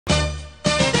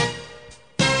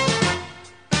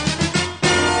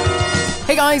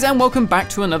Hey guys, and welcome back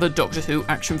to another Doctor Who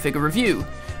action figure review.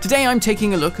 Today I'm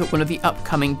taking a look at one of the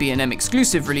upcoming B&M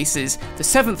exclusive releases, the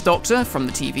 7th Doctor from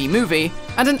the TV movie,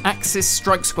 and an Axis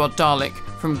Strike Squad Dalek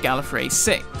from Gallifrey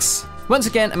VI. Once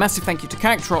again, a massive thank you to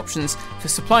Character Options for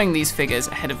supplying these figures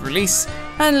ahead of release,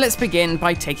 and let's begin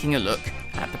by taking a look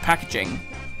at the packaging.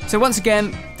 So once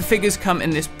again, the figures come in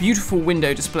this beautiful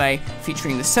window display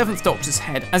featuring the 7th Doctor's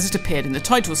head as it appeared in the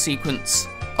title sequence,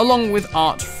 along with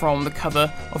art from the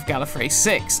cover of Gallifrey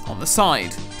VI on the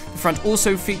side. The front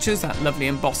also features that lovely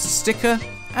embossed sticker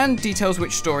and details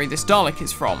which story this Dalek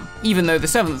is from, even though the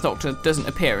 7th Doctor doesn't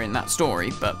appear in that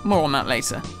story, but more on that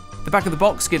later. The back of the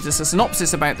box gives us a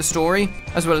synopsis about the story,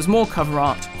 as well as more cover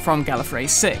art from Gallifrey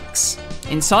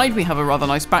VI. Inside we have a rather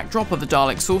nice backdrop of the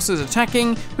Dalek saucers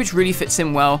attacking, which really fits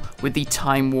in well with the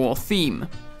Time War theme.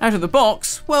 Out of the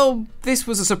box, well, this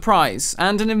was a surprise,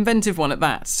 and an inventive one at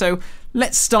that, so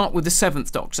let's start with the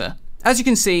 7th Doctor. As you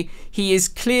can see, he is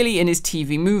clearly in his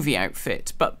TV movie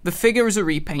outfit, but the figure is a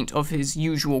repaint of his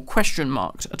usual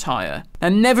question-marked attire.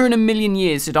 And never in a million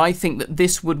years did I think that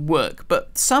this would work,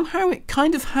 but somehow it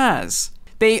kind of has.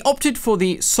 They opted for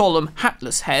the solemn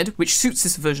hatless head, which suits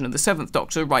this version of the 7th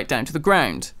Doctor right down to the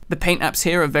ground. The paint apps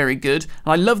here are very good,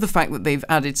 and I love the fact that they've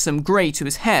added some grey to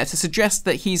his hair to suggest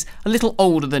that he's a little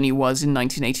older than he was in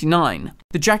 1989.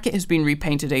 The jacket has been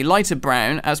repainted a lighter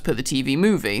brown as per the TV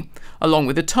movie, along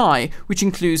with a tie, which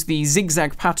includes the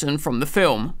zigzag pattern from the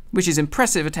film, which is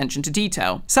impressive attention to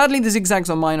detail. Sadly, the zigzags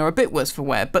on mine are a bit worse for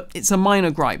wear, but it's a minor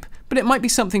gripe, but it might be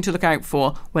something to look out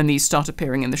for when these start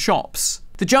appearing in the shops.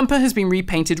 The jumper has been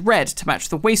repainted red to match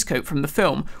the waistcoat from the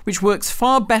film, which works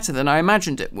far better than I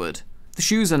imagined it would. The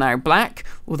shoes are now black,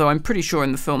 although I'm pretty sure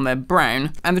in the film they're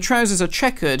brown, and the trousers are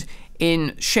checkered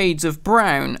in shades of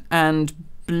brown and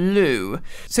blue.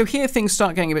 So here things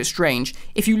start getting a bit strange.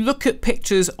 If you look at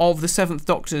pictures of the 7th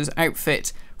Doctor's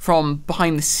outfit from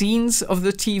behind the scenes of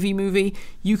the TV movie,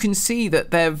 you can see that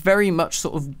they're very much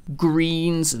sort of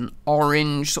greens and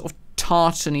orange, sort of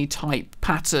tartany type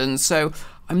patterns, so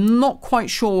I'm not quite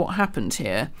sure what happened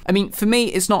here. I mean, for me,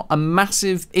 it's not a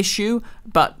massive issue,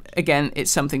 but again, it's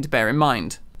something to bear in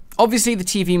mind. Obviously, the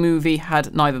TV movie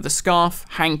had neither the scarf,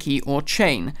 hanky, or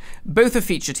chain. Both are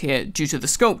featured here due to the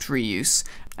sculpt reuse,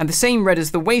 and the same red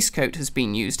as the waistcoat has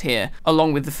been used here,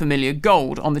 along with the familiar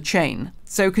gold on the chain.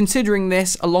 So considering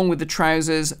this, along with the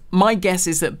trousers, my guess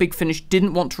is that Big Finish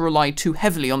didn't want to rely too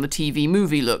heavily on the TV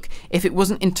movie look if it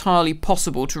wasn't entirely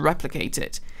possible to replicate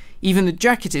it. Even the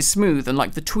jacket is smooth,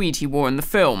 unlike the tweed he wore in the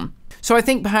film. So I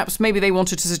think perhaps maybe they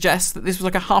wanted to suggest that this was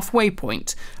like a halfway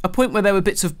point, a point where there were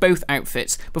bits of both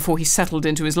outfits before he settled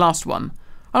into his last one.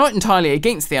 I'm not entirely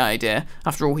against the idea,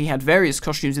 after all he had various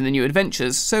costumes in the New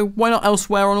Adventures, so why not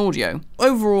elsewhere on audio?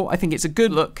 Overall, I think it's a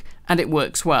good look, and it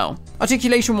works well.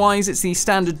 Articulation-wise, it's the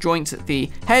standard joints at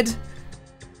the head,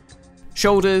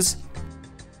 shoulders,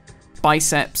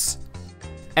 biceps,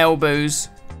 elbows,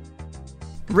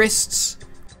 wrists,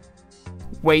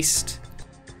 waist,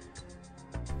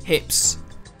 hips,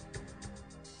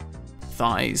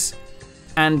 thighs,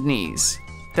 and knees.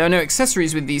 There are no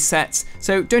accessories with these sets,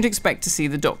 so don't expect to see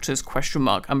the Doctor's question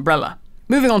mark umbrella.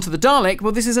 Moving on to the Dalek,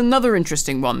 well, this is another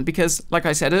interesting one because, like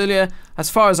I said earlier,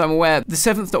 as far as I'm aware, the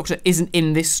 7th Doctor isn't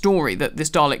in this story that this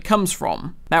Dalek comes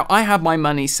from. Now, I had my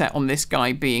money set on this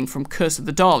guy being from Curse of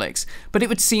the Daleks, but it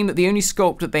would seem that the only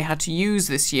sculpt that they had to use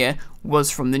this year was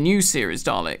from the new series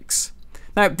Daleks.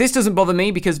 Now, this doesn't bother me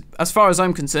because, as far as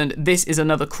I'm concerned, this is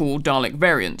another cool Dalek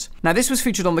variant. Now, this was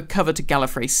featured on the cover to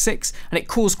Gallifrey VI, and it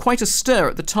caused quite a stir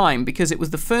at the time because it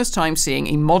was the first time seeing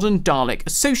a modern Dalek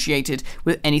associated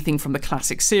with anything from the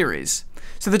classic series.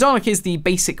 So the Dalek is the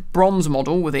basic bronze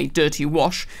model with a dirty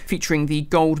wash, featuring the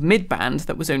gold midband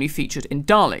that was only featured in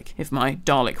Dalek, if my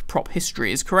Dalek prop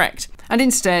history is correct. And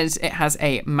instead, it has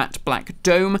a matte black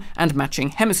dome and matching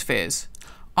hemispheres.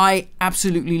 I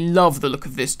absolutely love the look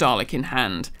of this Dalek in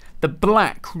hand. The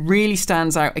black really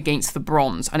stands out against the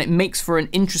bronze, and it makes for an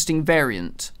interesting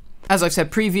variant. As I've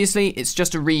said previously, it's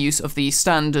just a reuse of the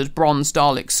standard bronze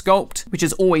Dalek sculpt, which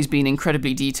has always been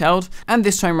incredibly detailed, and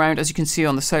this time round, as you can see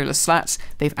on the solar slats,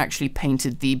 they've actually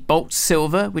painted the bolts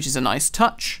silver, which is a nice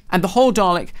touch, and the whole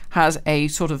Dalek has a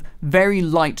sort of very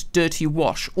light dirty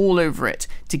wash all over it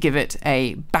to give it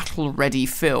a battle-ready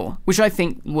feel, which I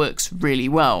think works really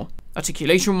well.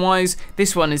 Articulation-wise,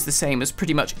 this one is the same as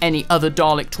pretty much any other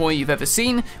Dalek toy you've ever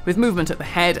seen, with movement at the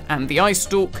head and the eye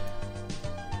stalk,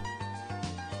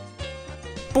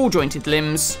 ball-jointed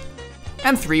limbs,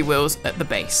 and 3 wheels at the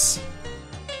base.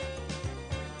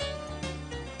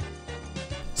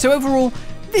 So overall,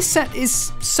 this set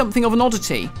is something of an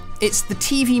oddity. It's the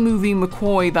TV movie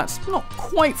McCoy that's not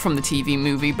quite from the TV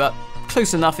movie, but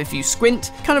close enough if you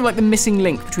squint, kind of like the missing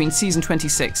link between season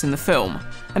 26 and the film.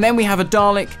 And then we have a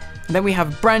Dalek, and then we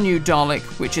have a brand new Dalek,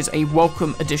 which is a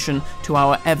welcome addition to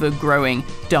our ever-growing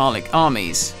Dalek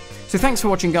armies. So thanks for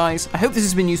watching, guys. I hope this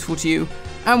has been useful to you.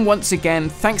 And once again,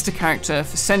 thanks to Character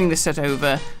for sending this set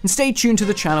over, and stay tuned to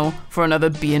the channel for another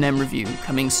B&M review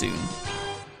coming soon.